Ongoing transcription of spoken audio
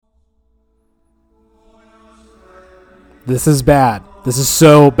This is bad. This is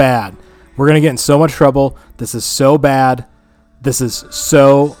so bad. We're going to get in so much trouble. This is so bad. This is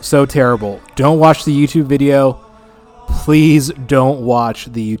so terrible. Don't watch the YouTube video. Please don't watch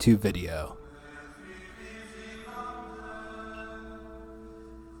the YouTube video.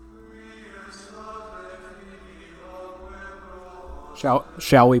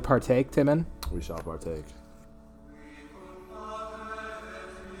 Shall we partake, Timon? We shall partake.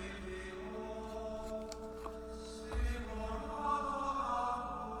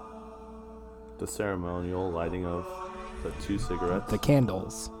 The ceremonial lighting of the 2 cigarettes. The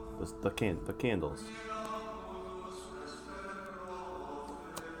candles. The candles.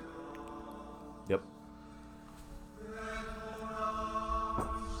 Yep.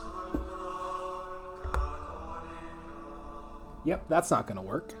 Yep, that's not going to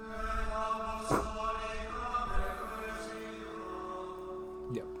work.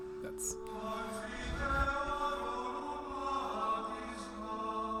 Yep, that's...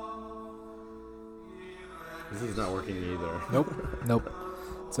 This is not working either. Nope.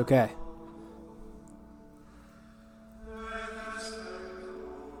 It's okay.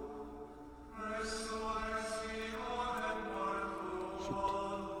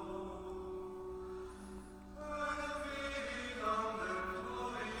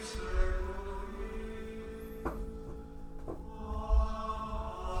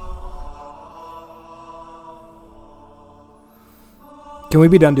 Can we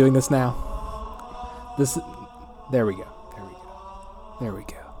be done doing this now? There we go.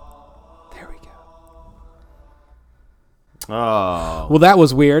 Oh. Well, that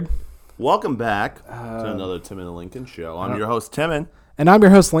was weird. Welcome back to another Timon and Lincoln show. I'm your host, Timon. And I'm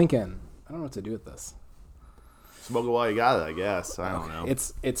your host, Lincoln. I don't know what to do with this. Smoke it while you got it, I guess. I don't know.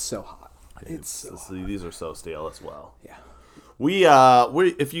 It's so hot. These are so stale as well. Yeah. We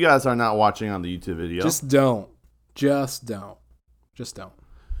if you guys are not watching on the YouTube video, Just don't.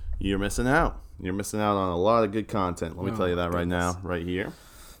 You're missing out. You're missing out on a lot of good content. Let me tell you that right now, right here.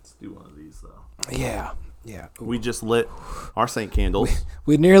 Let's do one of these though. Yeah. Ooh. We just lit our Saint candles.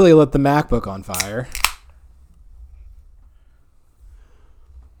 We nearly lit the MacBook on fire.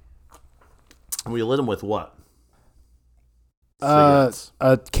 We lit them with what? A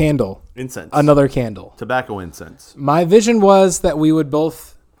candle. Incense. Another candle. Tobacco incense. My vision was that we would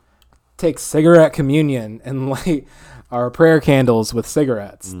both take cigarette communion and light our prayer candles with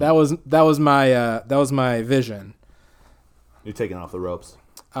cigarettes. That was my vision. You're taking off the ropes.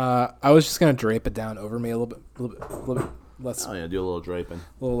 I was just gonna drape it down over me a little bit less. Oh yeah, do a little draping. A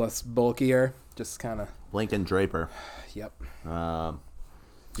little less bulkier. Just kind of. Lincoln Draper. Yep.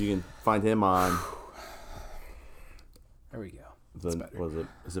 You can find him on. There we go.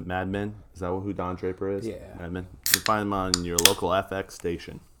 Is it Mad Men? Is that who Don Draper is? Yeah. Mad Men. You can find him on your local FX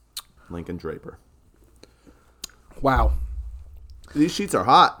station. Lincoln Draper. Wow. These sheets are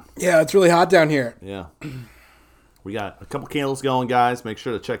hot. Yeah, it's really hot down here. Yeah. We got a couple candles going, guys. Make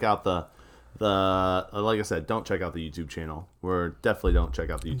sure to check out the like I said, don't check out the YouTube channel. Definitely don't check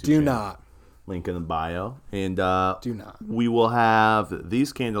out the YouTube channel. Do not. Link in the bio. And do not. We will have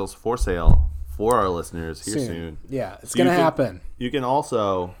these candles for sale for our listeners here soon. Yeah, it's going to happen. You can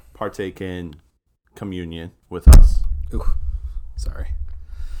also partake in communion with us. Ooh, sorry.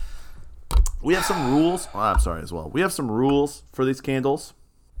 We have some rules. Oh, I'm sorry as well. We have some rules for these candles.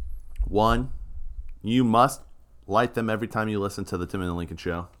 1, you must light them every time you listen to the Timon and Lincoln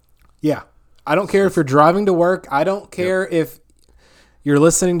show. Yeah. I don't care if you're driving to work. I don't care if you're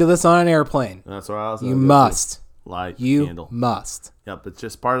listening to this on an airplane. That's what I was. You must light the candle. You must. Yep, it's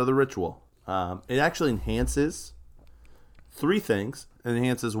just part of the ritual. It actually enhances 3 things. It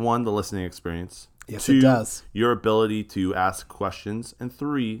enhances 1, the listening experience. Yes, 2, it does. Your ability to ask questions. And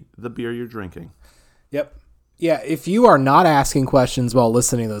 3, the beer you're drinking. Yep. Yeah, if you are not asking questions while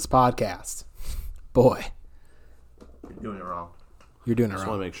listening to this podcast, boy. You're doing it wrong. You're doing it I just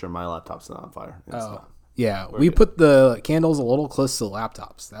wrong. want to make sure my laptop's not on fire. It's not. Yeah, we put the candles a little close to the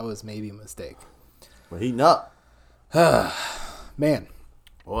laptops. That was maybe a mistake. We're heating up. Man.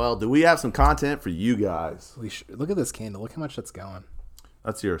 Well, do we have some content for you guys? Look at this candle. Look how much that's going.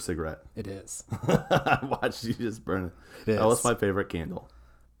 That's your cigarette. It is. I watched you just burn it. It is. That was my favorite candle.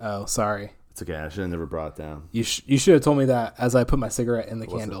 Oh, sorry. It's okay. I should have never brought it down. You should have told me that as I put my cigarette in the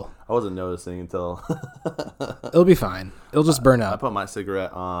candle. I wasn't noticing until... It'll be fine. It'll just burn I up. put my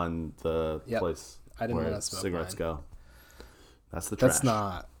cigarette on the place I didn't where want to smoke cigarettes mine. go. That's the trash.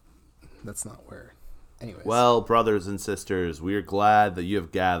 That's not where... Anyways. Well, brothers and sisters, we are glad that you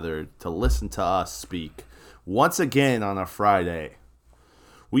have gathered to listen to us speak once again on a Friday.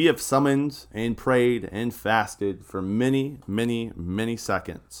 We have summoned and prayed and fasted for many, many, many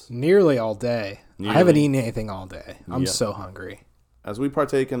seconds. Nearly all day. I haven't eaten anything all day. I'm Yep. so hungry. As we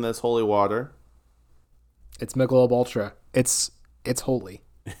partake in this holy water, It's Michelob Ultra. It's holy.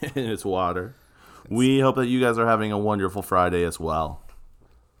 it's water. We hope that you guys are having a wonderful Friday as well.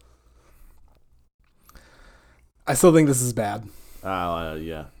 I still think this is bad.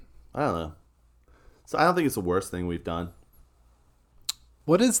 Yeah. I don't know. So I don't think it's the worst thing we've done.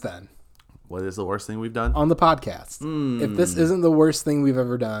 What is then What is the worst thing we've done? on the podcast? If this isn't the worst thing we've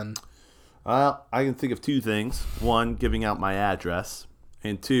ever done, I can think of two things. One, giving out my address.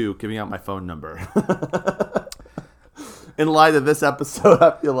 And two, giving out my phone number. In light of this episode,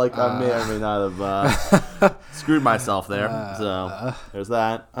 I feel like I may or may not have screwed myself there. So there's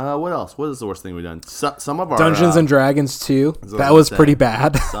that. What else? What is the worst thing we've done? Some of our Dungeons and Dragons 2, what I that was was pretty saying.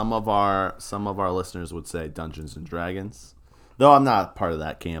 bad. some of our listeners would say Dungeons and Dragons. Though I'm not part of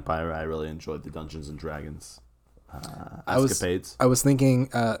that camp. I really enjoyed the Dungeons and Dragons escapades. I was thinking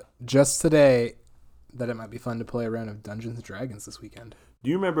just today that it might be fun to play a round of Dungeons and Dragons this weekend. Do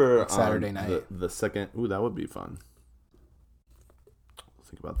you remember Saturday night. the second? Ooh, that would be fun.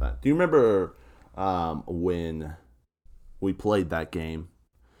 Think about that. Do you remember when we played that game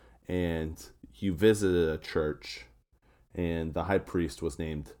and you visited a church and the high priest was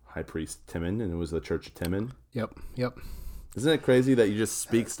named High Priest Timon and it was the Church of Timon? Yep. Isn't it crazy that you just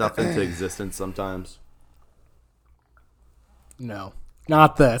speak stuff into existence sometimes? No,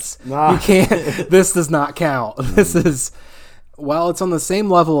 not this. Nah. You can't. This does not count. This is, while it's on the same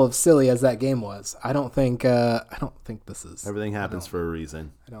level of silly as that game was. I don't think this is. Everything happens for a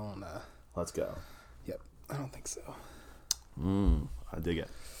reason. I don't. Let's go. Yep. I don't think so. I dig it.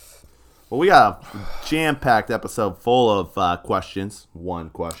 Well, we got a jam-packed episode full of questions. One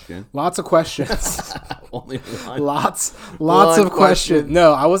question. Lots of questions. Only one. Lots One of questions. question.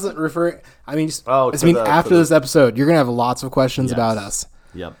 No, I wasn't referring. I mean, after this episode, you're gonna have lots of questions Yes. about us.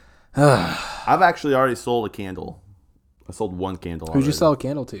 Yep. I've actually already sold a candle. I sold one candle already. Who'd you sell a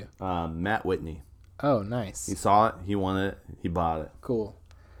candle to? Matt Whitney. Oh, nice. He saw it. He wanted it. He bought it. Cool.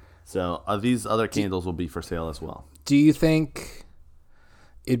 So these other candles will be for sale as well. Do you think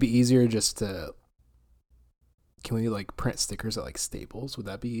it'd be easier just to? Can we like print stickers at like Staples? Would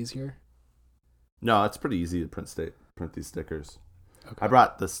that be easier? No, it's pretty easy to print these stickers. Okay. I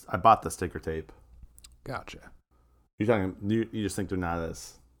bought the sticker tape. Gotcha. You just think they're not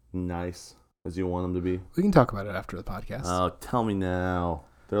as nice as you want them to be? We can talk about it after the podcast. Oh, tell me now.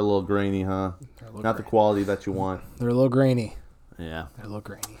 They're a little grainy, huh? They're a little Not the grainy. quality that you want. They're a little grainy. Yeah. They're a little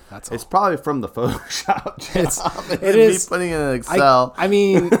grainy. That's all. It's probably from the Photoshop job. It is. Me putting it in Excel. I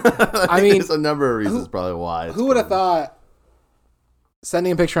mean, There's a number of reasons probably why. it's who would have grainy. thought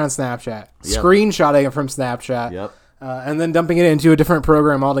sending a picture on Snapchat, screenshotting it from Snapchat, Yep. and then dumping it into a different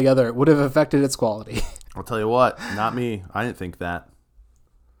program altogether would have affected its quality? I'll tell you what. Not me. I didn't think that.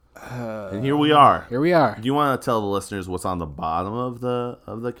 And here we are. Here we are. Do you want to tell the listeners what's on the bottom of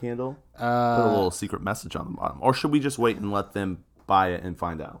the candle? Put a little secret message on the bottom, or should we just wait and let them buy it and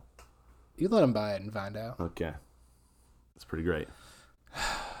find out? You let them buy it and find out. Okay, that's pretty great.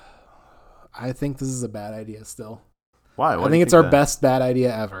 I think this is a bad idea still. Why? I think it's our best bad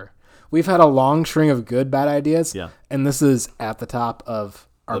idea ever. We've had a long string of good bad ideas, Yeah. and this is at the top of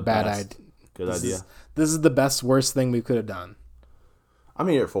our The bad best. idea. Good idea. This is the best, worst thing we could have done. I'm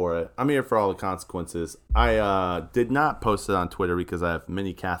here for it. I'm here for all the consequences. I did not post it on Twitter because I have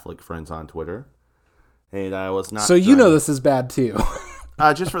many Catholic friends on Twitter, and I was not. So you know this is bad too.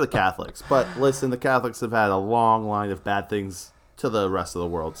 Just for the Catholics. But listen, the Catholics have had a long line of bad things to the rest of the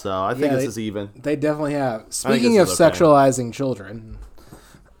world, so I think Yeah, this is even. They definitely have. think Speaking of this is okay. sexualizing children,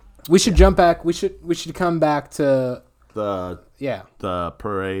 we should jump back. We should come back to The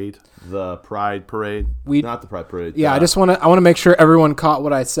parade, the Pride Parade. Not the Pride Parade. Yeah, I want to make sure everyone caught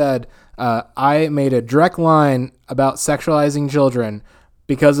what I said. I made a direct line about sexualizing children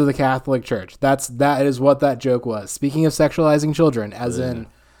because of the Catholic Church. That is what that joke was. Speaking of sexualizing children, as in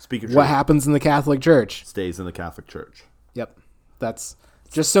Speak of what truth, happens in the Catholic Church. stays in the Catholic Church. Yep, that's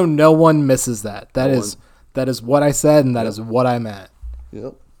just so no one misses that. That is what I said, and that is what I meant.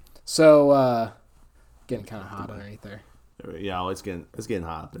 Yep. So, getting kind of hot underneath there. Yeah, it's getting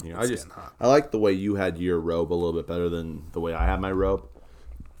hot up in here. getting hot. I like the way you had your robe a little bit better than the way I had my robe.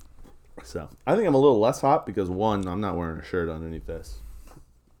 So I think I'm a little less hot because one, I'm not wearing a shirt underneath this.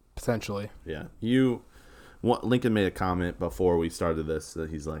 Potentially. Yeah, Lincoln made a comment before we started this that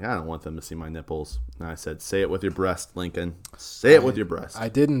he's like, I don't want them to see my nipples. And I said, say it with your breast, Lincoln. Say it with your breast. I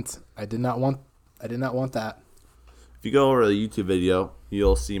did not want that. If you go over to the YouTube video,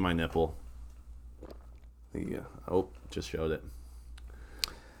 you'll see my nipple. Yeah. Oh, just showed it.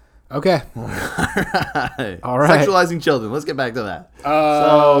 Okay. All right. All right. Sexualizing children. Let's get back to that.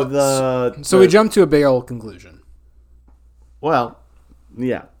 So we jumped to a big old conclusion. Well,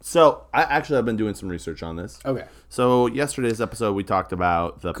 yeah. So I've been doing some research on this. Okay. So yesterday's episode, we talked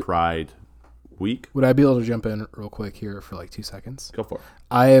about the Pride Week. Would I be able to jump in real quick here for like 2 seconds? Go for it.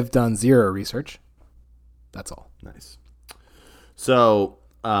 I have done zero research. That's all. Nice. So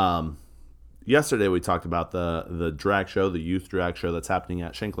yesterday we talked about the drag show, the youth drag show that's happening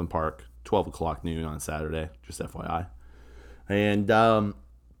at Shanklin Park, 12 o'clock noon on Saturday, just FYI. And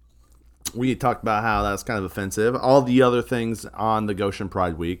we talked about how that's kind of offensive. All the other things on the Goshen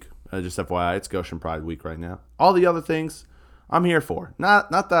Pride Week, just FYI, it's Goshen Pride Week right now. All the other things I'm here for.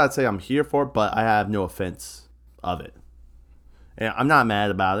 Not that I'd say I'm here for, but I have no offense of it. And I'm not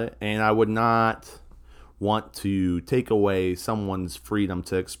mad about it, and I would not want to take away someone's freedom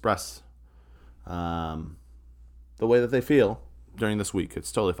to express the way that they feel during this week.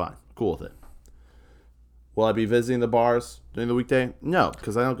 It's totally fine. Cool with it. Will I be visiting the bars during the weekday? No,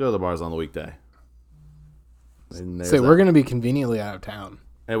 because I don't go to the bars on the weekday. So we're going to be conveniently out of town.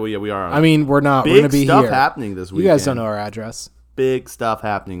 And we are. I mean, we're not. We're going to be stuff here. Happening this weekend. You guys don't know our address. Big stuff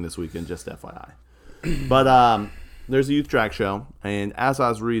happening this weekend, just FYI. But there's a youth drag show, and as I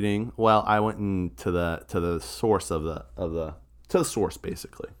was reading, well, I went into the source of the source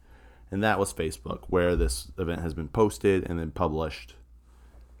basically, and that was Facebook, where this event has been posted and then published.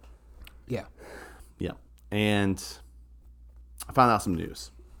 Yeah. Yeah. And I found out some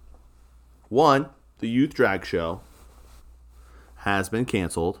news. One, the youth drag show has been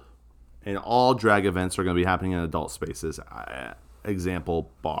canceled, and all drag events are going to be happening in adult spaces.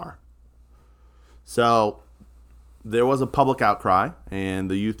 Example, bar. So there was a public outcry, and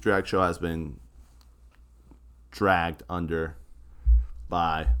the youth drag show has been dragged under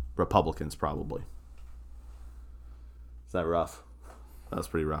by Republicans, probably. Is that rough? That was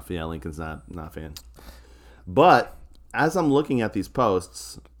pretty rough. Yeah, Lincoln's not a fan. But as I'm looking at these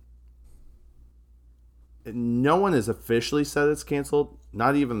posts, no one has officially said it's canceled.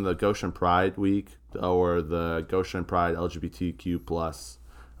 Not even the Goshen Pride Week or the Goshen Pride LGBTQ plus.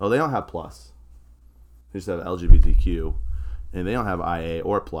 Oh, they don't have plus. They just have LGBTQ, and they don't have IA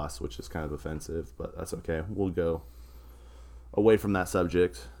or plus, which is kind of offensive, but that's okay. We'll go away from that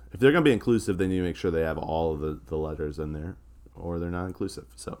subject. If they're going to be inclusive, they need to make sure they have all of the letters in there, or they're not inclusive.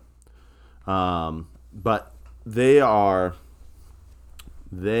 So, but they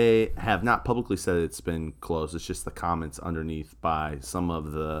have not publicly said it's been closed. It's just the comments underneath by some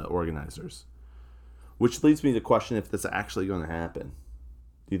of the organizers, which leads me to question if this is actually going to happen.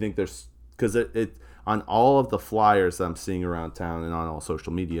 Do you think there's, because it on all of the flyers that I'm seeing around town and on all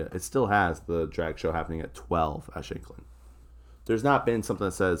social media, it still has the drag show happening at 12 at Shanklin. There's not been something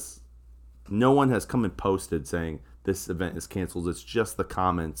that says, no one has come and posted saying this event is canceled. It's just the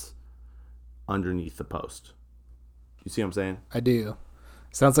comments underneath the post. You see what I'm saying? I do.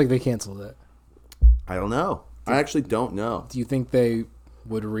 Sounds like they canceled it. I don't know. I actually don't know. Do you think they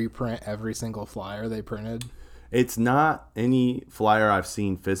would reprint every single flyer they printed? It's not any flyer I've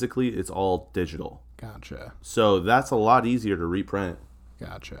seen physically. It's all digital. Gotcha. So that's a lot easier to reprint.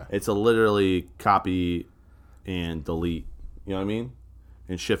 Gotcha. It's a literally copy and delete. You know what I mean?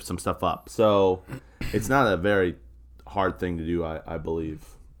 And shift some stuff up. So it's not a very hard thing to do, I believe,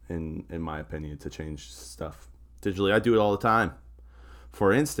 in my opinion, to change stuff digitally. I do it all the time.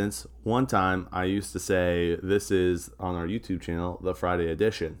 For instance, one time I used to say, this is on our YouTube channel, the Friday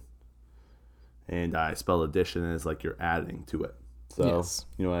edition. And I spelled edition as like you're adding to it. So, yes.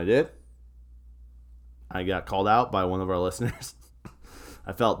 You know what I did? I got called out by one of our listeners.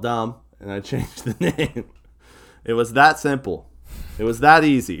 I felt dumb, and I changed the name. It was that simple. It was that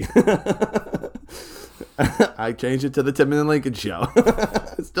easy. I changed it to the Tim and Lincoln Show.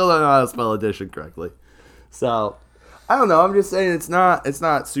 Still don't know how to spell edition correctly. So, I don't know. I'm just saying it's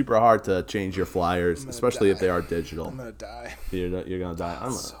not super hard to change your flyers, especially if they are digital. I'm gonna die. You're gonna die. I'm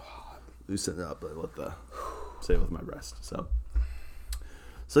gonna so hot. Loosen it up. Say it with my breast.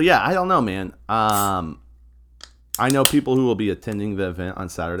 So yeah, I don't know, man. I know people who will be attending the event on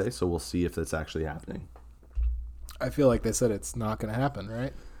Saturday, so we'll see if it's actually happening. I feel like they said it's not going to happen,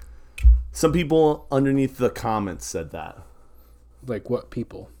 right? Some people underneath the comments said that. Like what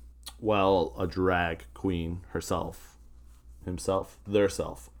people? Well, a drag queen herself,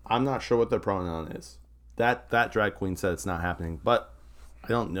 theirself. I'm not sure what their pronoun is. That drag queen said it's not happening, but I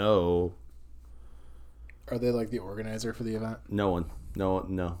don't know. Are they like the organizer for the event? No one.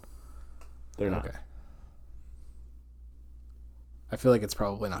 No. They're not. Okay. I feel like it's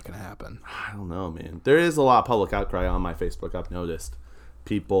probably not going to happen. I don't know, man. There is a lot of public outcry on my Facebook. I've noticed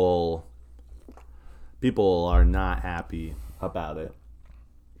people are not happy about it.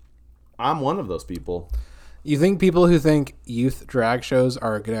 I'm one of those people. You think people who think youth drag shows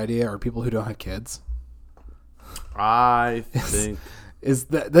are a good idea are people who don't have kids? I think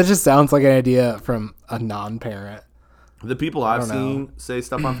That just sounds like an idea from a non-parent. the people I've don't know. seen say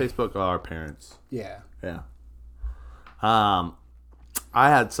stuff on Facebook are parents. Yeah. Yeah. I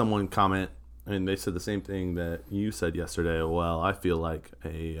had someone comment, and they said the same thing that you said yesterday. Well, I feel like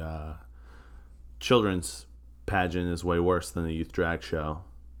a children's pageant is way worse than a youth drag show.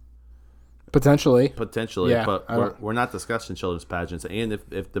 Potentially. Potentially, Yeah, but we're not discussing children's pageants. And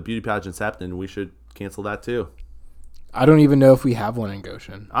if the beauty pageant's happening, we should cancel that too. I don't even know if we have one in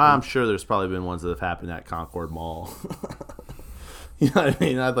Goshen. I'm sure there's probably been ones that have happened at Concord Mall. You know what I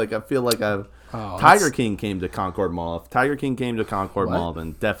mean? I feel like Tiger King came to Concord Mall. If Tiger King came to Concord Mall,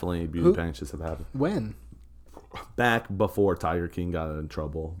 then definitely beauty pageants have happened. When? Back before Tiger King got in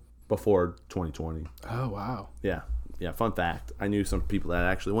trouble, before 2020. Oh, wow. Yeah. Fun fact: I knew some people that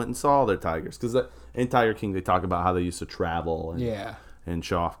actually went and saw their tigers because in Tiger King they talk about how they used to travel and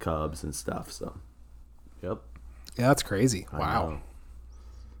show off cubs and stuff. So, yep. Yeah, that's crazy. Wow.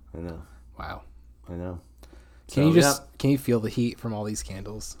 I know. Wow. I know. Can you feel the heat from all these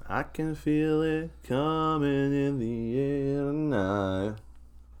candles? I can feel it coming in the air tonight.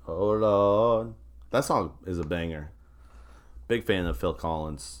 Oh Lord, that song is a banger. Big fan of Phil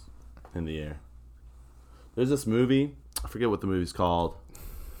Collins, In the Air. There's this movie. I forget what the movie's called.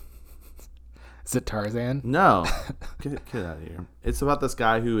 Is it Tarzan? No, get out of here. It's about this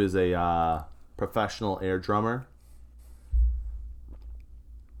guy who is a professional air drummer.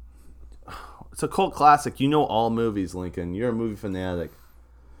 It's a cult classic. You know all movies, Lincoln. You're a movie fanatic.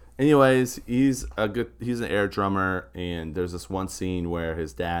 Anyways, he's an air drummer, and there's this one scene where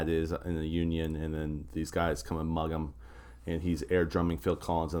his dad is in the union, and then these guys come and mug him, and he's air drumming Phil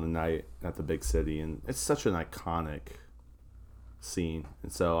Collins in the night at the big city, and it's such an iconic scene.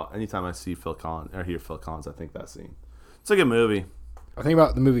 And so anytime I see Phil Collins or hear Phil Collins, I think that scene. It's a good movie. I think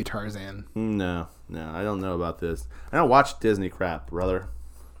about the movie Tarzan. No, I don't know about this. I don't watch Disney crap, brother.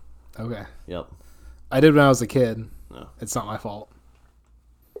 Okay. Yep. I did when I was a kid. No. It's not my fault.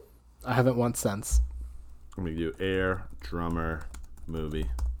 I haven't once since. I'm going to do air drummer movie.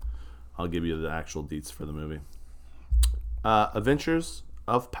 I'll give you the actual deets for the movie. Adventures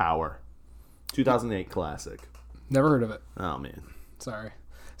of Power. 2008 classic. Never heard of it. Oh, man. Sorry.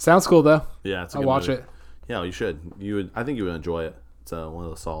 Sounds cool, though. Yeah, it's a I'll good watch movie. it. Yeah, you should. I think you would enjoy it. It's one of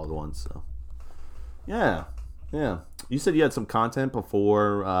the solid ones. So, yeah. You said you had some content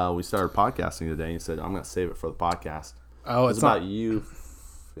before we started podcasting today. You said, I'm going to save it for the podcast. Oh, It's about you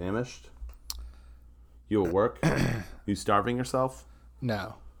famished? You at work? You starving yourself?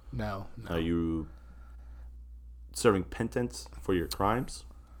 No. Are you serving penance for your crimes?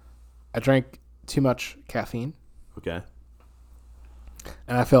 I drank too much caffeine, Okay.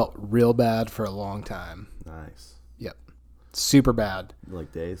 and I felt real bad for a long time. Nice. Yep. Super bad.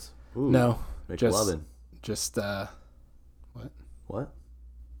 Like days? Ooh, No. McLovin. Just, what? What?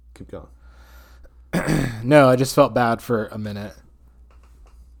 Keep going. No, I just felt bad for a minute.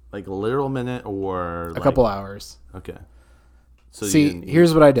 Like a literal minute or A couple hours. Okay. So you See, didn't eat.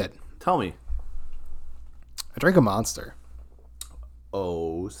 here's what I did. Tell me. I drank a Monster.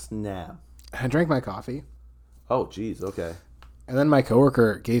 Oh, snap. I drank my coffee. Oh, geez. Okay. And then my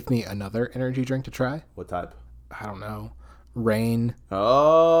coworker gave me another energy drink to try. What type? I don't know. Rain.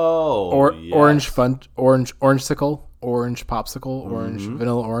 Oh. Or yes. orange sickle, orange popsicle, orange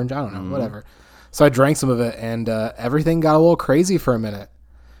vanilla orange. I don't know, whatever. So I drank some of it, and everything got a little crazy for a minute.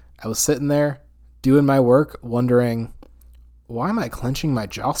 I was sitting there doing my work, wondering, why am I clenching my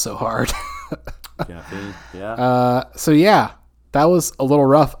jaw so hard? Caffeine. Yeah. So yeah, that was a little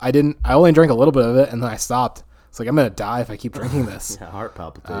rough. I only drank a little bit of it, and then I stopped. It's like, I'm gonna die if I keep drinking this. Yeah, heart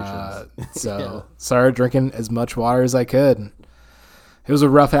palpitations. So started drinking as much water as I could. It was a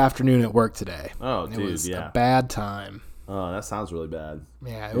rough afternoon at work today. Oh, It dude, was yeah. a bad time. Oh, that sounds really bad.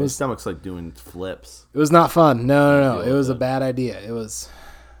 Yeah, Your stomach's like doing flips. It was not fun. No. feel It was a that. bad idea. It was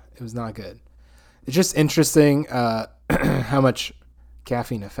not good. It's just interesting how much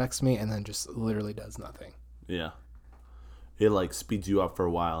caffeine affects me and then just literally does nothing. Yeah. It like speeds you up for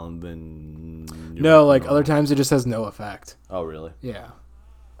a while and then... you're No, back like to other normal. times it just has no effect. Oh, really? Yeah.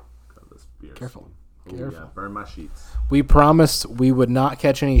 Got this beer Careful. stain. Ooh, Careful. Yeah, burn my sheets. We promised we would not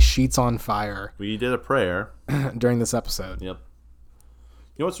catch any sheets on fire We did a prayer. during this episode. Yep.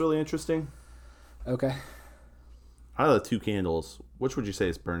 You know what's really interesting? Okay. Out of the two candles, which would you say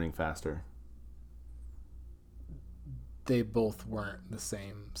is burning faster? They both weren't the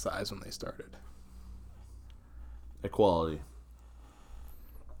same size when they started. Equality.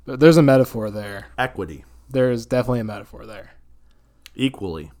 But there's a metaphor there. Equity. There's definitely a metaphor there.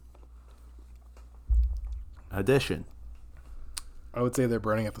 Equally. addition. I would say they're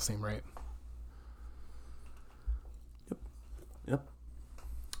burning at the same rate. Yep.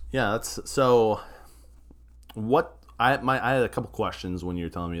 Yeah, that's so. What I had a couple questions when you were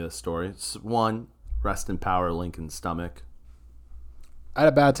telling me this story. One, rest in power, Lincoln's stomach. I had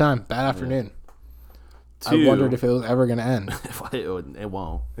a bad time, bad afternoon. Two, I wondered if it was ever going to end. it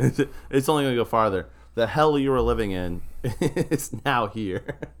won't. It's only going to go farther. The hell you were living in is now here.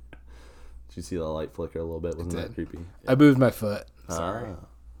 Did you see the light flicker a little bit? Wasn't that creepy? I moved my foot. Sorry.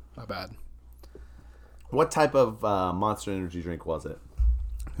 My bad. What type of Monster Energy drink was it?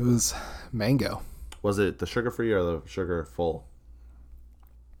 It was mango. Was it the sugar-free or the sugar-full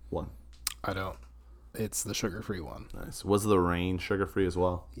one? I don't. It's the sugar-free one. Nice. Was the Reign sugar-free as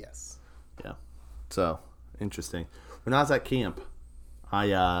well? Yes. Yeah. So, interesting. When I was at camp,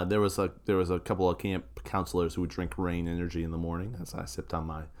 there was a couple of camp counselors who would drink Reign Energy in the morning as I sipped on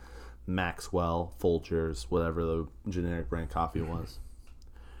my Maxwell, Folgers, whatever the generic brand coffee was.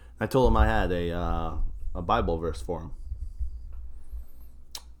 I told them I had a Bible verse for them.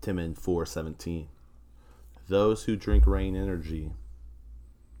 Timon 4:17. Those who drink Reign Energy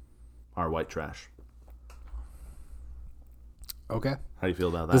are white trash. Okay. How do you feel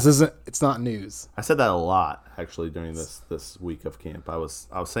about that? It's not news. I said that a lot actually during this week of camp. I was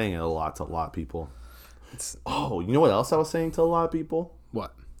saying it a lot to a lot of people. You know what else I was saying to a lot of people?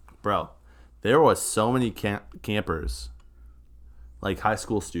 What? Bro, there was so many campers, like high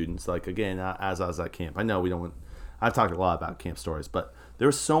school students, like again, as I was at camp. I know I've talked a lot about camp stories, but there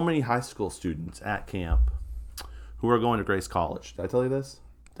were so many high school students at camp who were going to Grace College. Did I tell you this?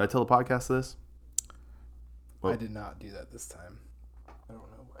 Did I tell the podcast this? I did not do that this time. I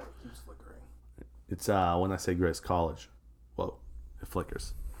don't know why it keeps flickering. It's when I say Grace College. Whoa, it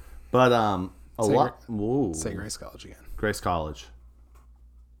flickers. But Say Grace College again. Grace College.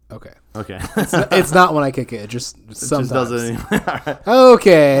 Okay. It's not when I kick it. It just sometimes. Just doesn't. All right.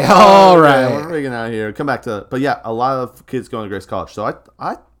 Okay. All right. We're freaking out here. Come back to. But yeah, a lot of kids going to Grace College. So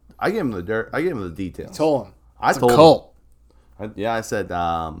I gave them the dirt. I gave them the details. Told him. I told a cult. Them. I said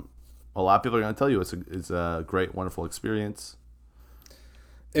a lot of people are going to tell you it's a great, wonderful experience.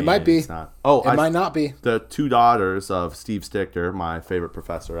 It might be. It's not. Oh, it might not be. The two daughters of Steve Stichter, my favorite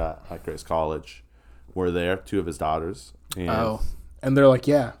professor at Grace College, were there. Two of his daughters. And they're like,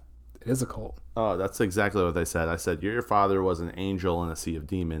 yeah, it is a cult. Oh, that's exactly what they said. I said, your father was an angel in a sea of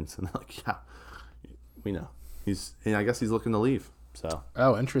demons. And they're like, yeah, we know. I guess he's looking to leave. So.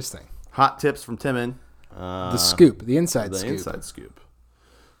 Oh, interesting. Hot tips from Timon. The scoop. The inside scoop. The inside scoop.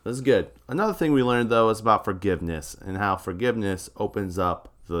 This is good. Another thing we learned, though, is about forgiveness and how forgiveness opens up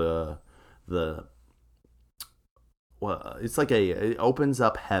it opens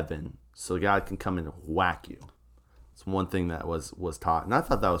up heaven so God can come and whack you. It's one thing that was taught, and I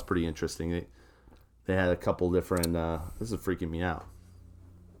thought that was pretty interesting. They had a couple different. This is freaking me out.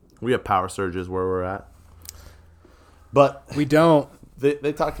 We have power surges where we're at, but we don't.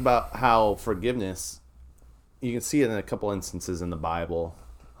 They talked about how forgiveness. You can see it in a couple instances in the Bible.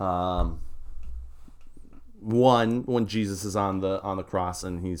 One, when Jesus is on the cross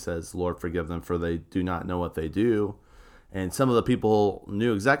and he says, "Lord, forgive them, for they do not know what they do." And some of the people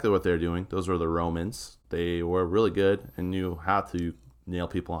knew exactly what they were doing. Those were the Romans. They were really good and knew how to nail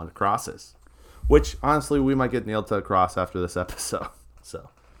people onto crosses. Which, honestly, we might get nailed to a cross after this episode. So,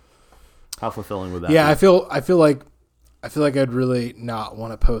 how fulfilling would that be? Yeah, I feel like I'd really not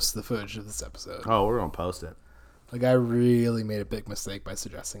want to post the footage of this episode. Oh, we're gonna post it. Like, I really made a big mistake by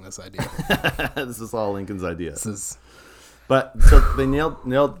suggesting this idea. This is all Lincoln's idea. But so they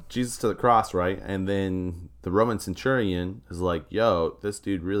nailed Jesus to the cross, right? And then the Roman centurion is like, "Yo, this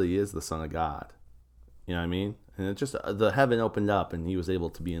dude really is the Son of God." You know what I mean? And it just the heaven opened up, and he was able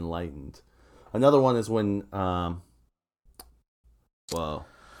to be enlightened. Another one is when,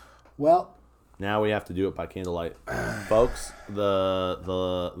 Well, now we have to do it by candlelight, folks.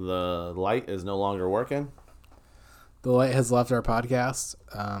 The light is no longer working. The light has left our podcast.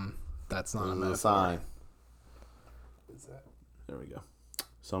 That's not a sign. There we go.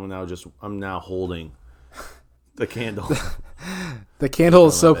 So I'm now holding the candle. The candle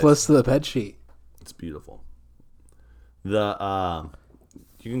is so close to the bed sheet. It's beautiful. You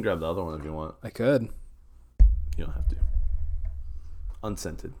can grab the other one if you want. I could. You don't have to.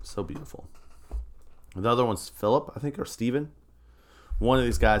 Unscented. So beautiful. The other one's Philip, I think, or Stephen. One of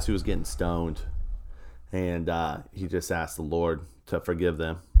these guys who was getting stoned. And he just asked the Lord to forgive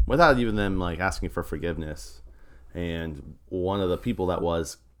them without even them like asking for forgiveness. And one of the people that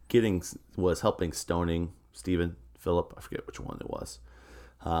was helping stoning Stephen, Philip, I forget which one it was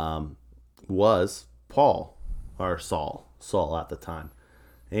Paul or Saul at the time.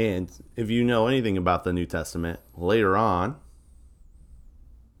 And if you know anything about the New Testament, later on,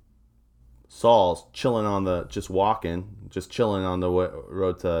 Saul's chilling on the, just chilling on the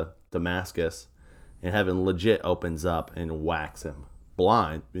road to Damascus, and heaven legit opens up and whacks him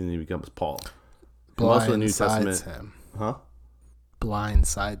blind, and he becomes Paul. Most of the New Testament, him. huh?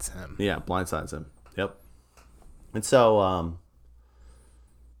 Blindsides him. Yeah, blindsides him. Yep. And so,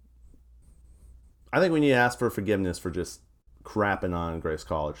 I think we need to ask for forgiveness for just crapping on Grace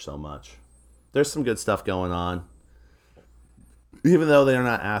College so much. There's some good stuff going on. Even though they're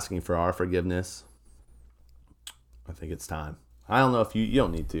not asking for our forgiveness, I think it's time. I don't know if you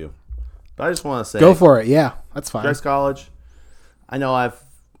don't need to, but I just want to say, go for it. Yeah, that's fine. Grace College, I know I've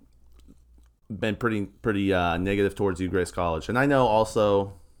been pretty negative towards you, Grace College, and I know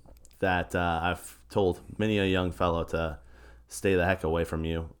also that I've told many a young fellow to stay the heck away from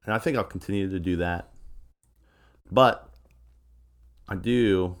you, and I think I'll continue to do that. But I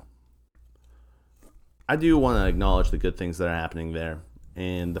do want to acknowledge the good things that are happening there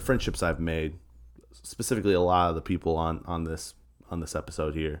and the friendships I've made, specifically a lot of the people on this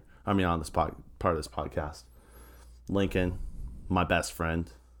episode here. I mean, on this part of this podcast. Lincoln, my best friend.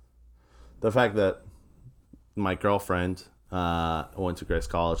 The fact that my girlfriend went to Grace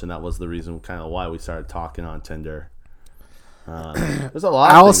College, and that was the reason kind of why we started talking on Tinder. There's a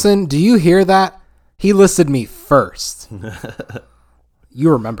lot. Allison, do you hear that? He listed me first.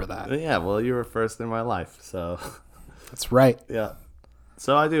 You remember that? Yeah, well, you were first in my life, so that's right. Yeah.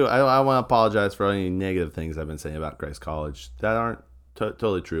 So I do. I want to apologize for any negative things I've been saying about Grace College that aren't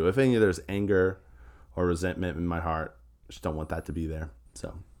totally true. If any there's anger or resentment in my heart, I just don't want that to be there.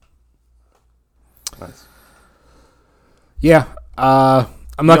 So, nice. Yeah. I'm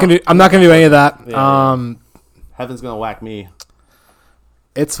not gonna do any of that. Yeah, Heaven's gonna whack me.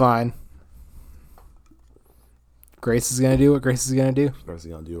 It's fine. Grace is gonna do what Grace is gonna do. Grace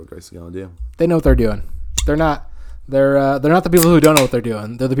is gonna do what Grace is gonna do. They know what they're doing. They're not the people who don't know what they're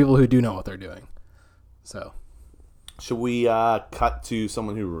doing. They're the people who do know what they're doing. So, should we cut to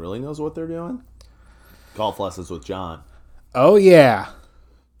someone who really knows what they're doing? Golf lessons with John. Oh yeah.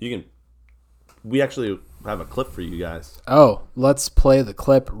 We actually have a clip for you guys. Oh, let's play the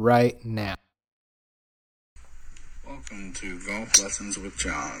clip right now. Welcome to Golf Lessons with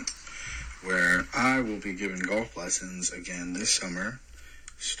John, where I will be giving golf lessons again this summer,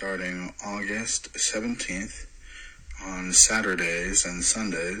 starting August 17th on Saturdays and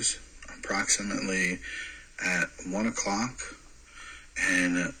Sundays, approximately at 1 o'clock,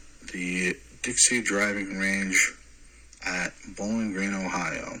 in the Dixie Driving Range at Bowling Green,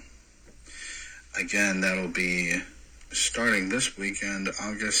 Ohio. Again, that'll be starting this weekend,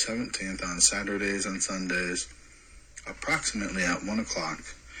 August 17th, on Saturdays and Sundays, approximately at 1 o'clock,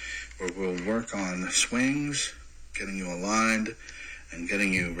 where we'll work on swings, getting you aligned, and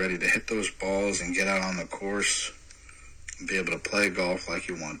getting you ready to hit those balls and get out on the course and be able to play golf like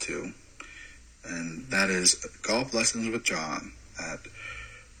you want to. And that is Golf Lessons with John at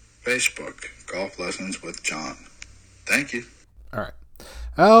Facebook, Golf Lessons with John. Thank you. All right.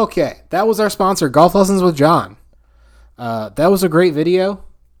 Okay, that was our sponsor, Golf Lessons with John. That was a great video.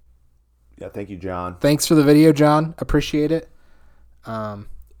 Yeah, thank you, John. Thanks for the video, John. Appreciate it.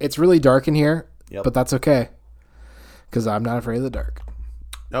 It's really dark in here, but that's okay, because I'm not afraid of the dark.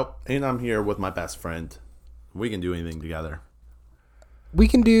 Nope, and I'm here with my best friend. We can do anything together. We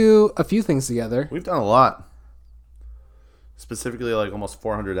can do a few things together. We've done a lot. Specifically, like almost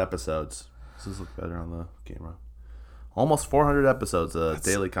 400 episodes. Does this look better on the camera? Almost 400 episodes of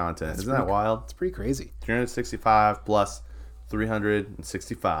daily content. Isn't that wild? It's pretty crazy. 365 plus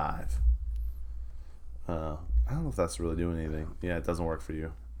 365. I don't know if that's really doing anything. Yeah, it doesn't work for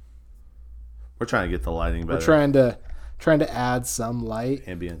you. We're trying to get the lighting better. We're trying to add some light.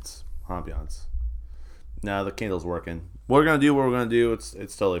 Ambience. No, the candle's working. We're gonna do what we're gonna do. It's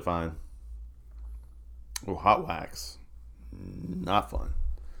totally fine. Oh, hot wax. Not fun.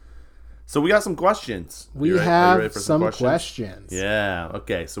 So we got some questions. We have some questions. Yeah.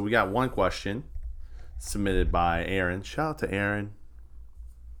 Okay. So we got one question submitted by Aaron. Shout out to Aaron.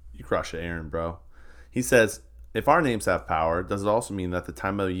 You crush it, Aaron, bro. He says, if our names have power, does it also mean that the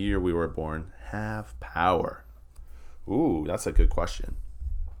time of the year we were born have power? Ooh, that's a good question.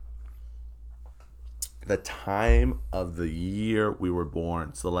 The time of the year we were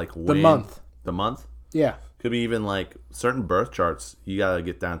born. So like when? The month. The month? Yeah. Could be even like certain birth charts. You got to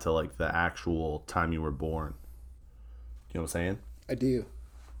get down to like the actual time you were born. You know what I'm saying? I do.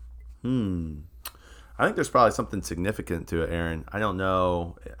 I think there's probably something significant to it, Aaron. I don't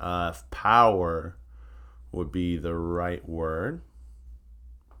know if power would be the right word.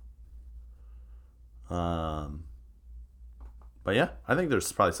 But yeah, I think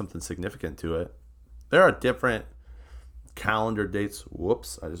there's probably something significant to it. There are different calendar dates.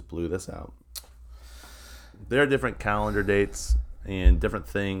 Whoops, I just blew this out. There are different calendar dates and different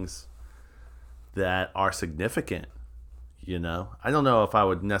things that are significant. You know, I don't know if I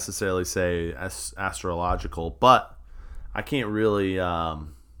would necessarily say astrological, but I can't really. I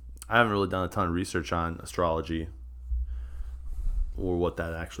haven't really done a ton of research on astrology or what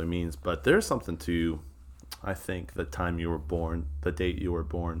that actually means. But there's something to, I think, the time you were born, the date you were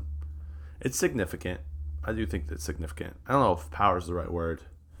born. It's significant. I do think that's significant. I don't know if power is the right word,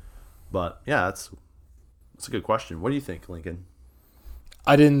 but yeah, that's a good question. What do you think, Lincoln?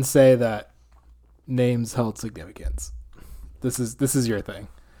 I didn't say that names held significance. This is your thing.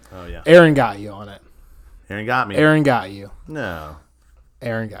 Oh yeah. Aaron got you on it. Aaron got me. Aaron got you. No.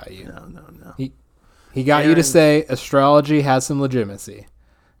 Aaron got you. No. He got you to say astrology has some legitimacy.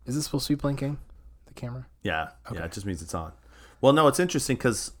 Is this supposed to be blinking? The camera? Yeah. Okay. Yeah, it just means it's on. Well, no, it's interesting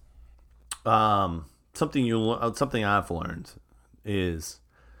because something I've learned is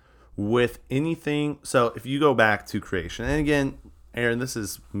with anything. So if you go back to creation, and again, Aaron, this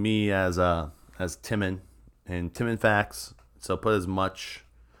is me as Timon and Timon facts. So put as much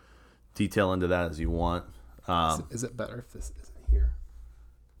detail into that as you want. Is it better if this isn't here?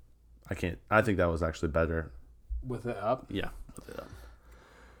 I think that was actually better. With it up? Yeah. With it up.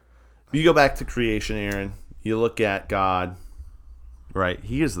 If you go back to creation, Aaron, you look at God, right?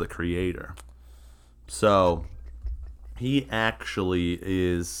 He is the creator. So he actually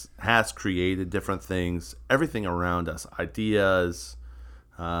has created different things, everything around us, ideas,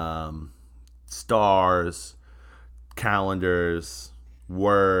 stars, calendars,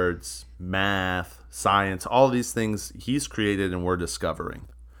 words, math, science, all these things he's created and we're discovering.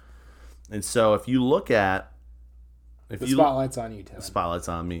 And so if you look at... The spotlight's on you, Tim. The spotlight's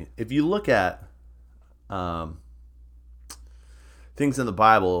on me. If you look at things in the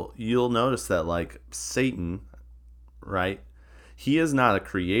Bible, you'll notice that, like, Satan, right? He is not a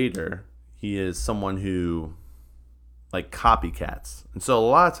creator. He is someone who, like, copycats. And so a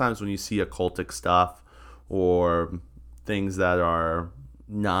lot of times when you see occultic stuff or things that are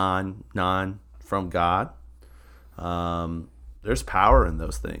non from God, there's power in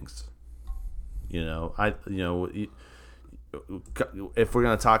those things. If we're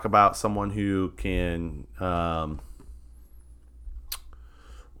going to talk about someone who can,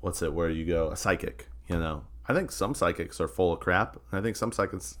 where you go, a psychic, I think some psychics are full of crap. I think some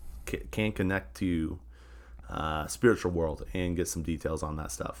psychics can connect to spiritual world and get some details on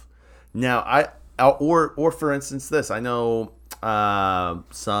that stuff. Now, or for instance, this, I know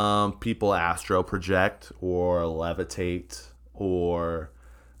some people astro project or levitate or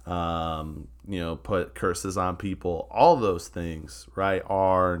put curses on people. All those things, right,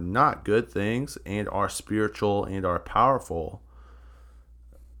 are not good things and are spiritual and are powerful.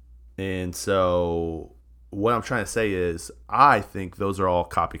 And so what I'm trying to say is I think those are all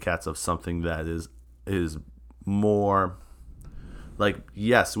copycats of something that is more like,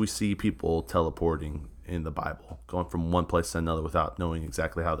 yes, we see people teleporting in the Bible, going from one place to another without knowing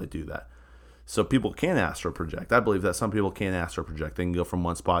exactly how they do that. So people can astro project. I believe that some people can astro project. They can go from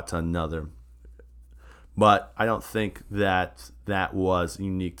one spot to another. But I don't think that was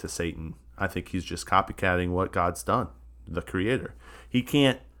unique to Satan. I think he's just copycatting what God's done, the creator. He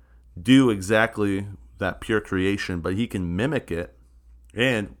can't do exactly that pure creation, but he can mimic it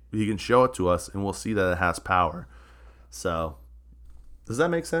and he can show it to us and we'll see that it has power. So does that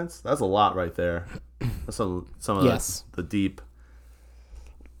make sense? That's a lot right there. That's some of yes. the deep.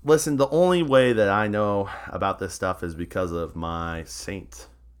 Listen, the only way that I know about this stuff is because of my saint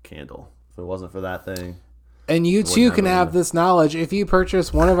candle. If it wasn't for that thing. And you too can have this knowledge if you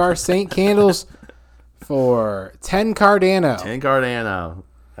purchase one of our saint candles for 10 Cardano. 10 Cardano.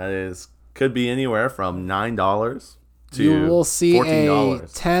 That could be anywhere from $9 to you will see $14. A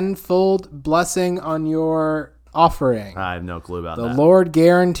tenfold blessing on your offering. I have no clue about that. The that. Lord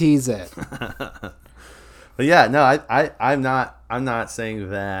guarantees it. But yeah, no, I'm not saying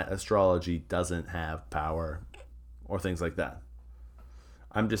that astrology doesn't have power or things like that.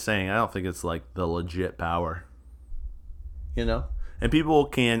 I'm just saying I don't think it's like the legit power. And people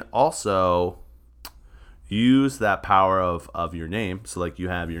can also use that power of your name. So like you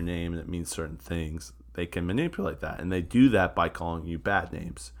have your name and it means certain things. They can manipulate that, and they do that by calling you bad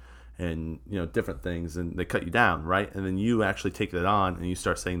names and different things, and they cut you down, right? And then you actually take it on and you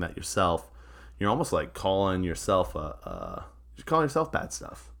start saying that yourself. You're almost like calling yourself you're calling yourself bad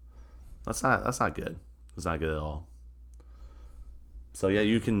stuff. That's not good. It's not good at all. So yeah,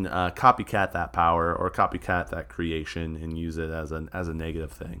 you can copycat that power or copycat that creation and use it as a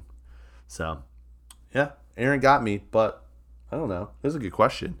negative thing. So yeah, Aaron got me, but I don't know. It was a good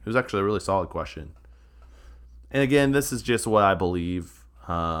question. It was actually a really solid question. And again, this is just what I believe.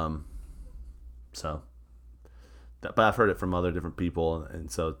 But I've heard it from other different people, and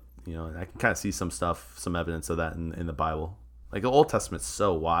so I can kind of see some evidence of that in the Bible. Like the Old Testament's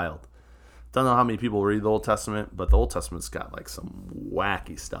so wild. Don't know how many people read the Old Testament, but the Old Testament's got like some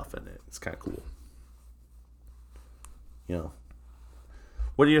wacky stuff in it. It's kind of cool.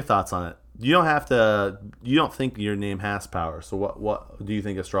 What are your thoughts on it? You don't think your name has power. So what do you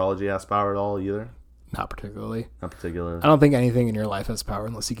think astrology has power at all either? Not particularly. Not particularly. I don't think anything in your life has power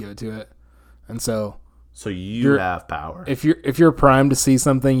unless you give it to it. And so you have power. If you're primed to see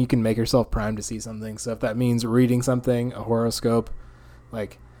something, you can make yourself primed to see something. So if that means reading something, a horoscope,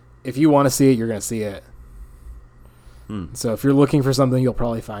 like if you want to see it, you're going to see it. So if you're looking for something, you'll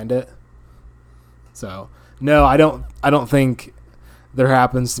probably find it. So no, I don't think there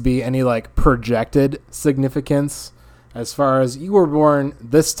happens to be any like projected significance as far as you were born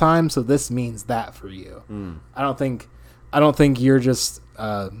this time, so this means that for you. I don't think you're just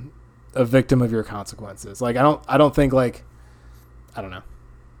a victim of your consequences. Like I don't think like I don't know.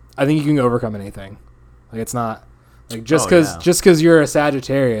 I think you can overcome anything. Like it's not like just because you're a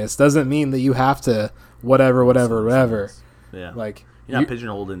Sagittarius doesn't mean that you have to whatever. Yeah. Like you're not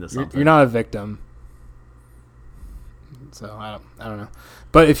pigeonholed into something. You're not a victim. So I don't know.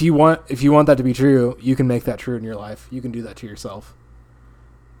 But if you want that to be true, you can make that true in your life. You can do that to yourself.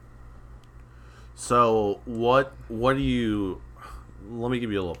 So what do you? Let me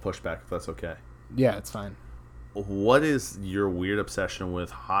give you a little pushback if that's okay. Yeah, it's fine. What is your weird obsession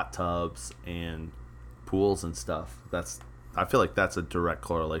with hot tubs and pools and stuff? I feel like that's a direct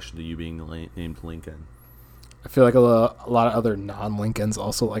correlation to you being named Lincoln. I feel like a lot of other non-Lincolns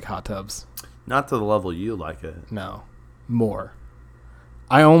also like hot tubs. Not to the level you like it. No, more.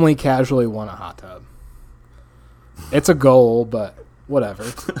 I only casually want a hot tub. It's a goal, but whatever.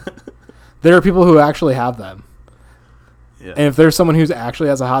 There are people who actually have them. Yeah. And if there's someone who actually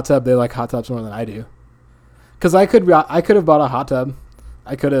has a hot tub, they like hot tubs more than I do. Because I could have bought a hot tub.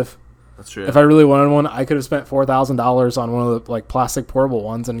 I could have. That's true. If I really wanted one, I could have spent $4,000 on one of the like plastic portable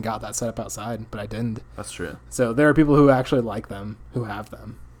ones and got that set up outside, but I didn't. That's true. So there are people who actually like them, who have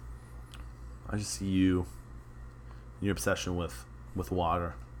them. I just see your obsession with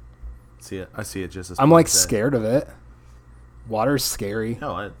water. I see it just as I'm like scared of it. Water's scary.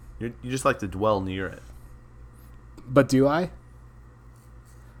 No, you just like to dwell near it. But do I?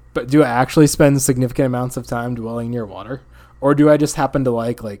 But do I actually spend significant amounts of time dwelling near water? Or do I just happen to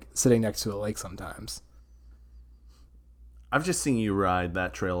like sitting next to a lake sometimes? I've just seen you ride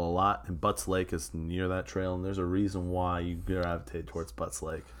that trail a lot, and Butts Lake is near that trail, and there's a reason why you gravitate towards Butts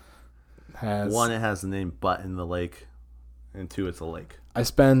Lake. One, it has the name Butt in the lake, and two, it's a lake. I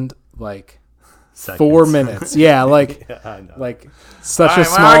spend like 4 minutes. Yeah, like yeah, I know. Like such a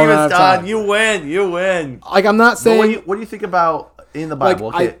small amount of time. You win. Like I'm not saying. What do you think about in the Bible?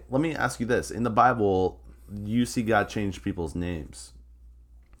 Like, okay, let me ask you this: in the Bible, you see God change people's names,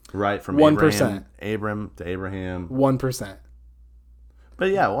 right? From 1%. Abram to Abraham. 1%.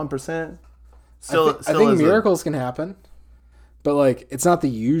 But yeah, 1%. I think miracles can happen, but like it's not the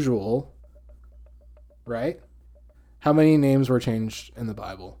usual, right? How many names were changed in the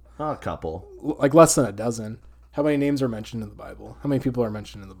Bible? A couple. Like less than a dozen. How many names are mentioned in the Bible? How many people are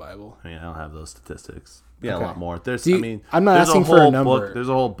mentioned in the Bible? I don't have those statistics. Yeah, okay. A lot more. I'm not asking for a number. There's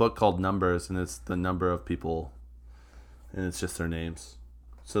a whole book called Numbers, and it's the number of people, and it's just their names.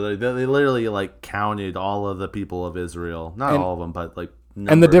 So they literally like counted all of the people of Israel. Not all of them, but like.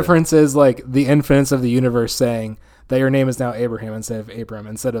 And the difference is like the infinite of the universe saying that your name is now Abraham instead of Abram,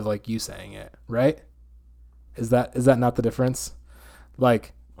 instead of like you saying it, right? Is that not the difference?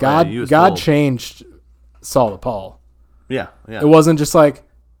 Like God changed Saul to Paul. Yeah. It wasn't just like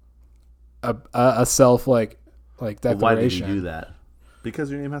a self like declaration. Why did he do that? Because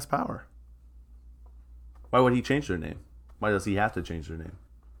your name has power. Why would he change their name? Why does he have to change their name?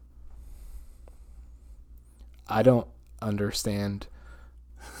 I don't understand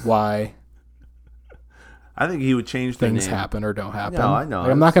why. I think he would change their things name. happen or don't happen. No, I know.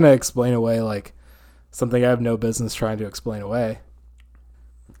 Like, I'm not going to explain away like something I have no business trying to explain away.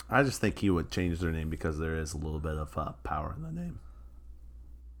 I just think he would change their name because there is a little bit of power in the name.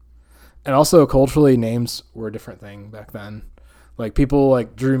 And also culturally, names were a different thing back then. Like people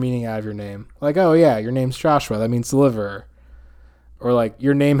like drew meaning out of your name. Like, oh yeah, your name's Joshua. That means deliverer. Or like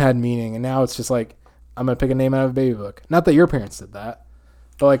your name had meaning, and now it's just like I'm gonna pick a name out of a baby book. Not that your parents did that,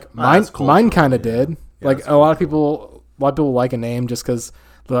 but like mine kind of did. Yeah, like a lot of people like a name just because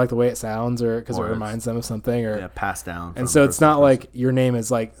they like the way it sounds, or because it Or reminds them of something, or Yeah, passed down. and from so it's person to not person. like your name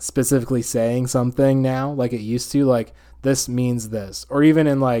is like specifically saying something now, like it used to. Like this means this, or even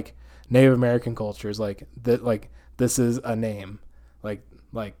in like Native American cultures, like that, like this is a name, like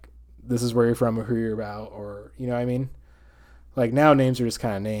this is where you're from or who you're about, or you know what I mean. Like now names are just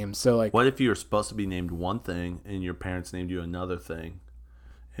kind of names. So like, What if you were supposed to be named one thing and your parents named you another thing,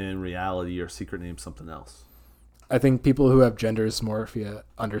 and in reality your secret name's something else? I think people who have gender dysmorphia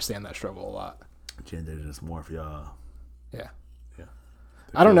understand that struggle a lot. Gender dysmorphia. Yeah, Yeah.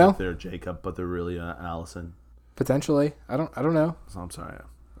 I don't feel know. like they're Jacob, but they're really Allison. potentially. I don't know. So I'm sorry,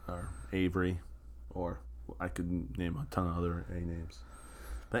 or Avery, or I could name a ton of other A names.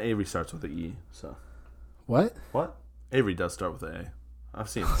 But Avery starts with an E. So What? what? Avery does start with an A. I've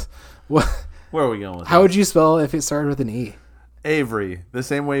seen it. What? Where are we going with How this? would you spell if it started with an E? Avery, the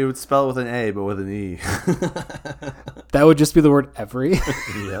same way you would spell it with an A, but with an E. That would just be the word every.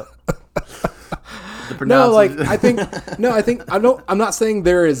 Yep. No, like I think I'm not saying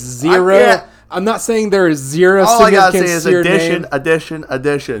there is zero. yeah. I'm not saying there is zero All I gotta say significance is to your addition, name.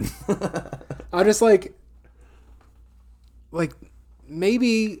 addition. I'm just like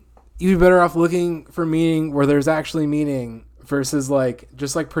maybe you'd be better off looking for meaning where there's actually meaning versus like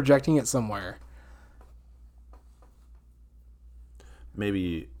just like projecting it somewhere.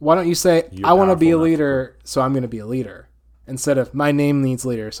 Maybe Why don't you say You're I want to be a powerful enough leader, so I'm going to be a leader, instead of my name needs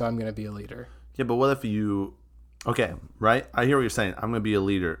leader, so I'm going to be a leader. yeah, but what if you? Okay, right? I hear what you're saying. I'm gonna be a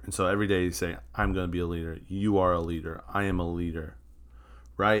leader, and so every day you say, "I'm gonna be a leader." You are a leader. I am a leader.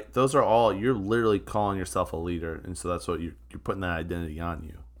 Right? Those are all. You're literally calling yourself a leader, and so that's what you're putting that identity on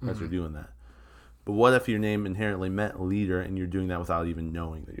you as you're doing that. But what if your name inherently meant leader, and you're doing that without even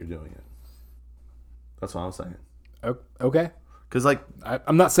knowing that you're doing it? That's what I'm saying. Okay. Because like,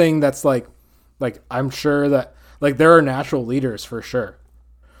 I'm not saying that's like I'm sure that like there are natural leaders for sure,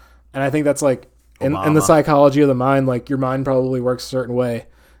 and I think that's like in the Obama. psychology of the mind, like your mind probably works a certain way,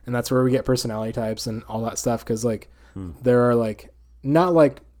 and that's where we get personality types and all that stuff. Because like there are like not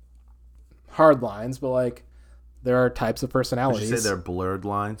like hard lines, but like there are types of would personalities. you say they're blurred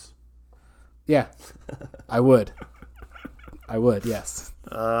lines? Yeah, I would. Yes.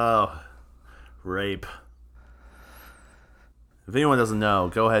 Oh, rape. If anyone doesn't know,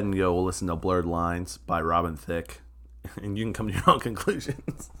 go ahead and go listen to Blurred Lines by Robin Thicke, and you can come to your own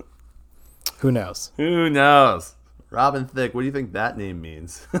conclusions. Who knows? Who knows? Robin Thicke, what do you think that name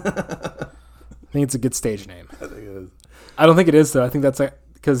means? I think it's a good stage name. I think it is. I don't think it is though. I think that's like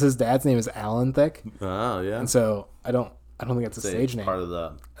because his dad's name is Alan Thicke, Oh, yeah. and so I don't think it's a stage name. Part of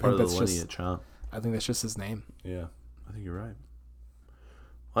the that's just- lineage, huh? I think that's just his name. Yeah, I think you're right.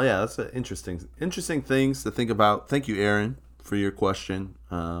 Well, yeah, that's interesting things to think about. Thank you, Aaron, for your question.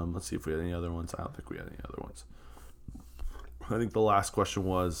 Let's see if we had any other ones. I don't think we had any other ones. I think the last question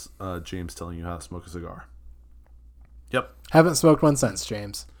was James telling you how to smoke a cigar. Yep. Haven't smoked one since,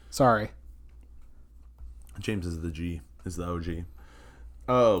 James. Sorry. James is the OG.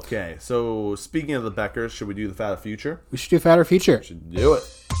 Okay, so speaking of the Beckers, should we do the Fat of Future? We should do Fatter Future. Should do it.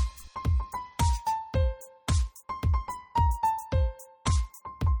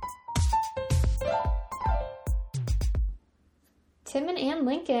 Tim and Ann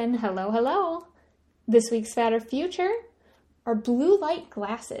Lincoln, hello, hello. This week's Fatter Future are blue light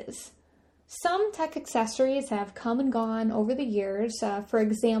glasses. Some tech accessories have come and gone over the years. For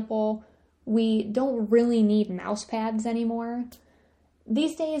example, we don't really need mouse pads anymore.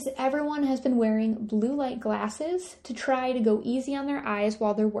 These days, everyone has been wearing blue light glasses to try to go easy on their eyes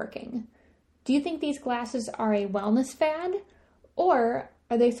while they're working. Do you think these glasses are a wellness fad, or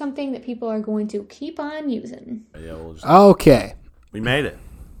are they something that people are going to keep on using? Yeah, we'll just, Okay. we made it.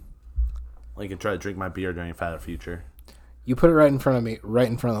 Lincoln tried to drink my beer during Fat of Future. You put it right in front of me, right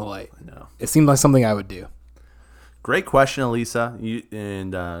in front of the light. I know. It seemed like something I would do. Great question, Elisa. You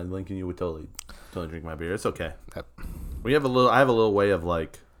and Lincoln, you would totally drink my beer. It's okay. Yep. I have a little way of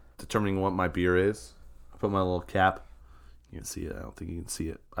like determining what my beer is. I put my little cap. You can see it. I don't think you can see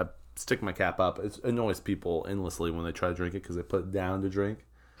it. I stick my cap up. It annoys people endlessly when they try to drink it because they put it down to drink.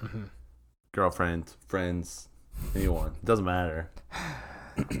 Mm-hmm. Girlfriend, friends, anyone. It doesn't matter.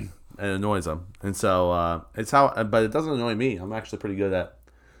 It annoys them. And so it's how, but it doesn't annoy me. I'm actually pretty good at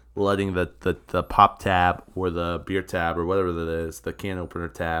letting the pop tab or the beer tab or whatever that is, the can opener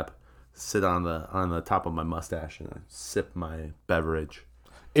tab, sit on the top of my mustache and I sip my beverage.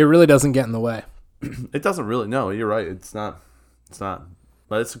 It really doesn't get in the way. It doesn't really. No, you're right. It's not.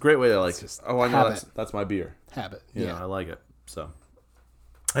 But it's a great way to like. just Oh, I know habit. that's my beer. Habit. You know, I like it. So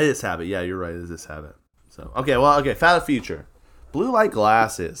it is habit. Yeah, you're right. It is habit. So okay. Fat of Future, blue light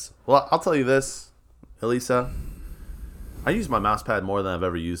glasses. Well, I'll tell you this, Elisa. I use my mouse pad more than I've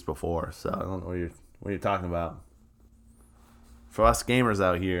ever used before, so I don't know what you're talking about. For us gamers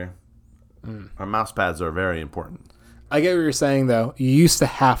out here, our mouse pads are very important. I get what you're saying, though. You used to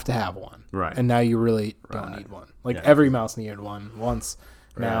have one. Right. And now you really don't need one. Like, Yeah. every mouse needed one once.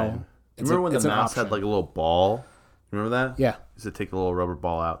 Right. Now, Remember when the it's an mouse option. had like a little ball? Remember that? Yeah. Used to take a little rubber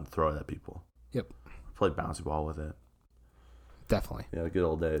ball out and throw it at people. Yep. Played bouncy ball with it. Definitely. Yeah, the good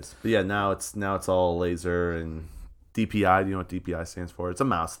old days. But yeah, now it's all laser and DPI. Do you know what DPI stands for? It's a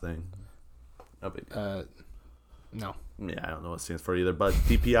mouse thing. No big deal. No. Yeah, I don't know what it stands for either, but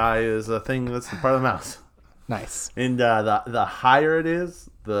DPI is a thing that's part of the mouse. Nice. And the higher it is,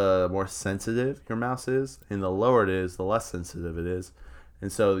 the more sensitive your mouse is, and the lower it is, the less sensitive it is.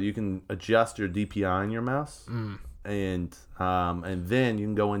 And so you can adjust your DPI in your mouse, and then you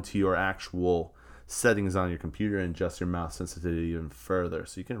can go into your actual settings on your computer and adjust your mouse sensitivity even further,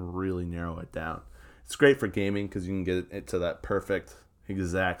 so you can really narrow it down. It's great for gaming because you can get it to that perfect,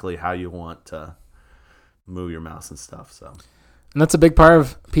 exactly how you want to move your mouse and stuff. So And that's a big part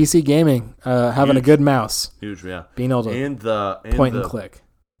of PC gaming, having a good mouse, huge, yeah. being able to point and click.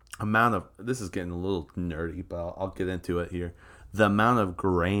 Amount of, this is getting a little nerdy, but I'll get into it here. The amount of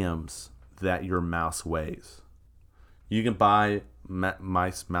grams that your mouse weighs. You can buy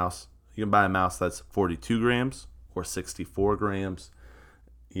You can buy a mouse that's 42 grams or 64 grams.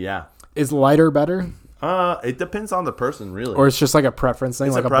 Yeah. Is lighter better? It depends on the person, really. Or it's just like a preference thing,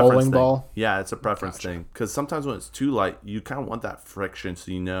 It's like a preference bowling thing. ball? Yeah, it's a preference thing. Because sometimes when it's too light, you kind of want that friction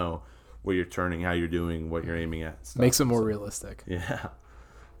so you know where you're turning, how you're doing, what you're aiming at. Stuff. Makes it more realistic. Yeah.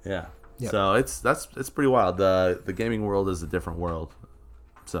 Yeah. Yep. So it's pretty wild. The gaming world is a different world.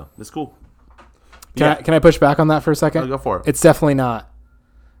 So it's cool. Can I push back on that for a second? I'll go for it. It's definitely not.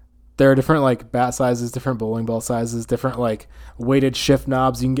 There are different like bat sizes, different bowling ball sizes, different like weighted shift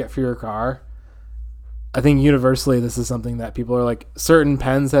knobs you can get for your car. I think universally this is something that people are like, certain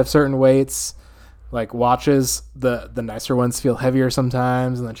pens have certain weights. Like watches, the nicer ones feel heavier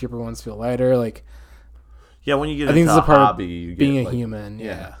sometimes and the cheaper ones feel lighter. Like, Yeah, when you get I think into this is a a part hobby, of you being get, a like, human.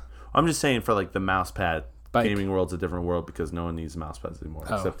 Yeah. I'm just saying for like the mouse pad, Bike. gaming world's a different world because no one needs mouse pads anymore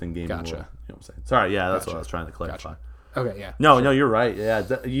except in gaming gotcha. world. You know what I'm saying? Sorry, yeah, that's Gotcha. what I was trying to clarify. Gotcha. Okay, yeah. No, you're right. Yeah,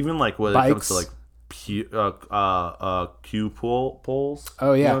 even like when it comes Bikes. to like Q poles.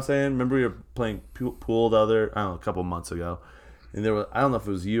 Oh, yeah. You know what I'm saying? Remember we were playing pool a couple months ago, and there was, I don't know if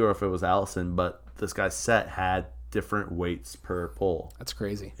it was you or if it was Allison, but this guy's set had different weights per pole. That's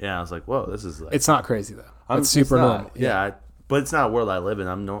crazy. Yeah, I was like, whoa, this is like, It's not crazy though. It's it's super not. normal. Yeah, but it's not a world I live in.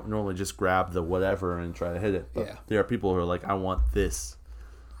 I'm normally just grab the whatever and try to hit it. But Yeah. there are people who are like, I want this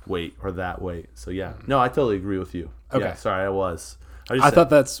weight or that weight. So yeah, no, I totally agree with you. Okay. Yeah, sorry, I thought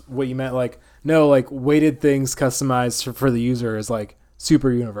that's what you meant. Like, no, like weighted things customized for the user is like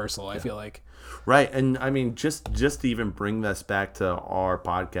super universal. I feel like. right, and I mean, just to even bring this back to our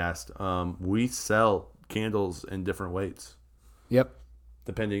podcast, we sell candles in different weights, Yep.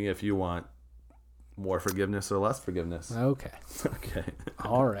 depending if you want more forgiveness or less forgiveness. Okay. Okay.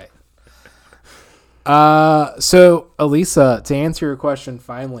 All right. So Elisa, to answer your question,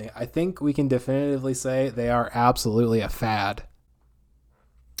 finally, I think we can definitively say they are absolutely a fad.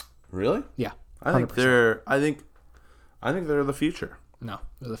 Really? Yeah. I think 100%. they're the future. No,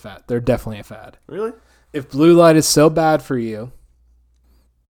 they're the fad. They're definitely a fad. Really? If blue light is so bad for you,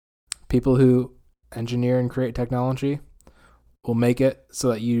 people who engineer and create technology will make it so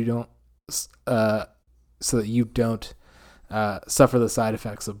that you don't suffer the side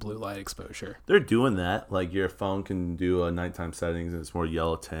effects of blue light exposure. They're doing that. Like your phone can do a nighttime settings and it's more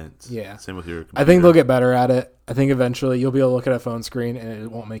yellow tint. Yeah. Same with your computer. I think they'll get better at it. I think eventually you'll be able to look at a phone screen and it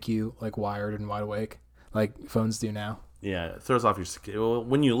won't make you like wired and wide awake like phones do now. Yeah, it throws off your... Well,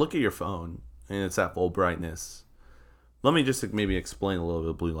 when you look at your phone and it's at full brightness, let me just maybe explain a little bit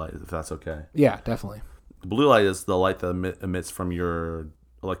of blue light, if that's okay. Yeah, definitely. The blue light is the light that emits from your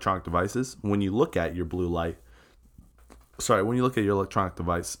electronic devices. When you look at your blue light... Sorry, when you look at your electronic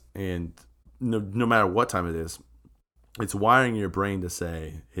device, and no matter what time it is, it's wiring your brain to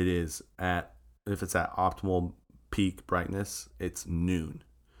say it is at... If it's at optimal peak brightness, it's noon.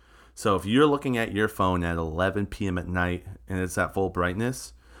 So if you're looking at your phone at 11 p.m. at night and it's at full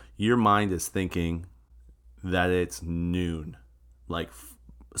brightness, your mind is thinking that it's noon. Like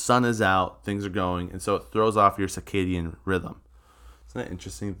sun is out, things are going, and so it throws off your circadian rhythm. Isn't that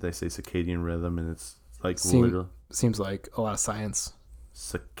interesting that they say circadian rhythm and it's like literally Seems like a lot of science.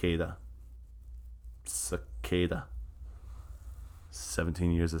 cicada.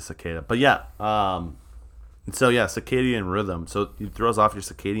 17 years of cicada. But yeah, so yeah, circadian rhythm. So it throws off your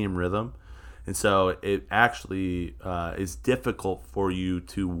circadian rhythm, And so it actually is difficult for you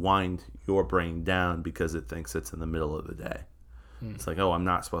to wind your brain down because it thinks it's in the middle of the day. It's like, oh, I'm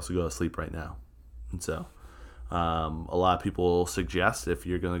not supposed to go to sleep right now. And so a lot of people suggest if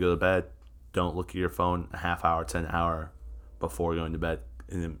you're going to go to bed, don't look at your phone a half hour to an hour before going to bed.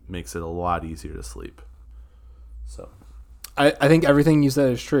 And it makes it a lot easier to sleep. So I think everything you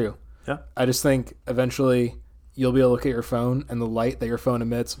said is true. yeah. I just think eventually you'll be able to look at your phone and the light that your phone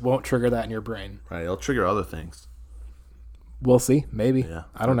emits won't trigger that in your brain. Right. It'll trigger other things. We'll see. Maybe. Yeah.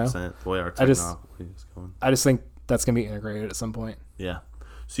 I don't know. 100%, the way our I just- technology is going. I just think that's going to be integrated at some point. Yeah.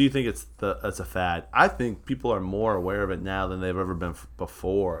 So you think it's a fad? I think people are more aware of it now than they've ever been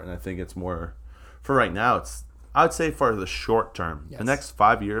before, and I think it's more for right now. It's I would say for the short term, Yes. the next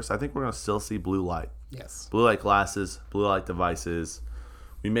 5 years, I think we're going to still see blue light, Yes. blue light glasses, blue light devices.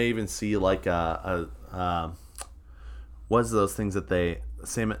 We may even see like what's those things that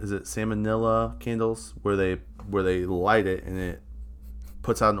is it salmonella candles where they light it and it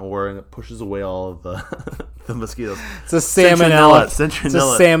puts out an aura and it pushes away all of the the mosquitoes. It's a salmonella. Citronella. It's a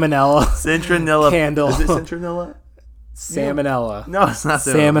salmonella. Citronella Candle. Is it citronella? Salmonella. No, it's not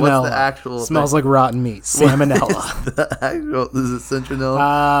salmonella. Salmonella. What's the actual Smells thing? like rotten meat. Salmonella. The actual, is it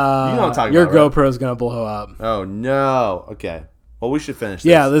citronella? You know what I'm talking your about, right? GoPro's gonna blow up. Oh no. Okay. Well, we should finish this.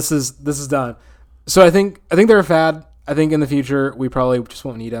 Yeah, this is done. So I think they're a fad. I think in the future we probably just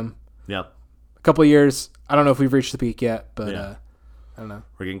won't need them. Yep. A couple of years. I don't know if we've reached the peak yet, but Yeah. I don't know.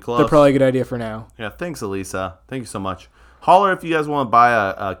 We're getting close. They're probably a good idea for now. Yeah, thanks, Elisa. Thank you so much. Holler if you guys want to buy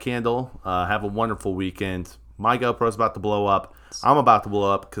a candle. Have a wonderful weekend. My GoPro's about to blow up. I'm about to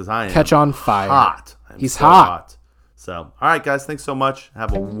blow up because I am Catch on fire. hot. I'm He's so hot. So, all right, guys. Thanks so much.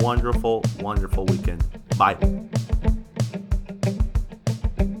 Have a wonderful, wonderful weekend. Bye.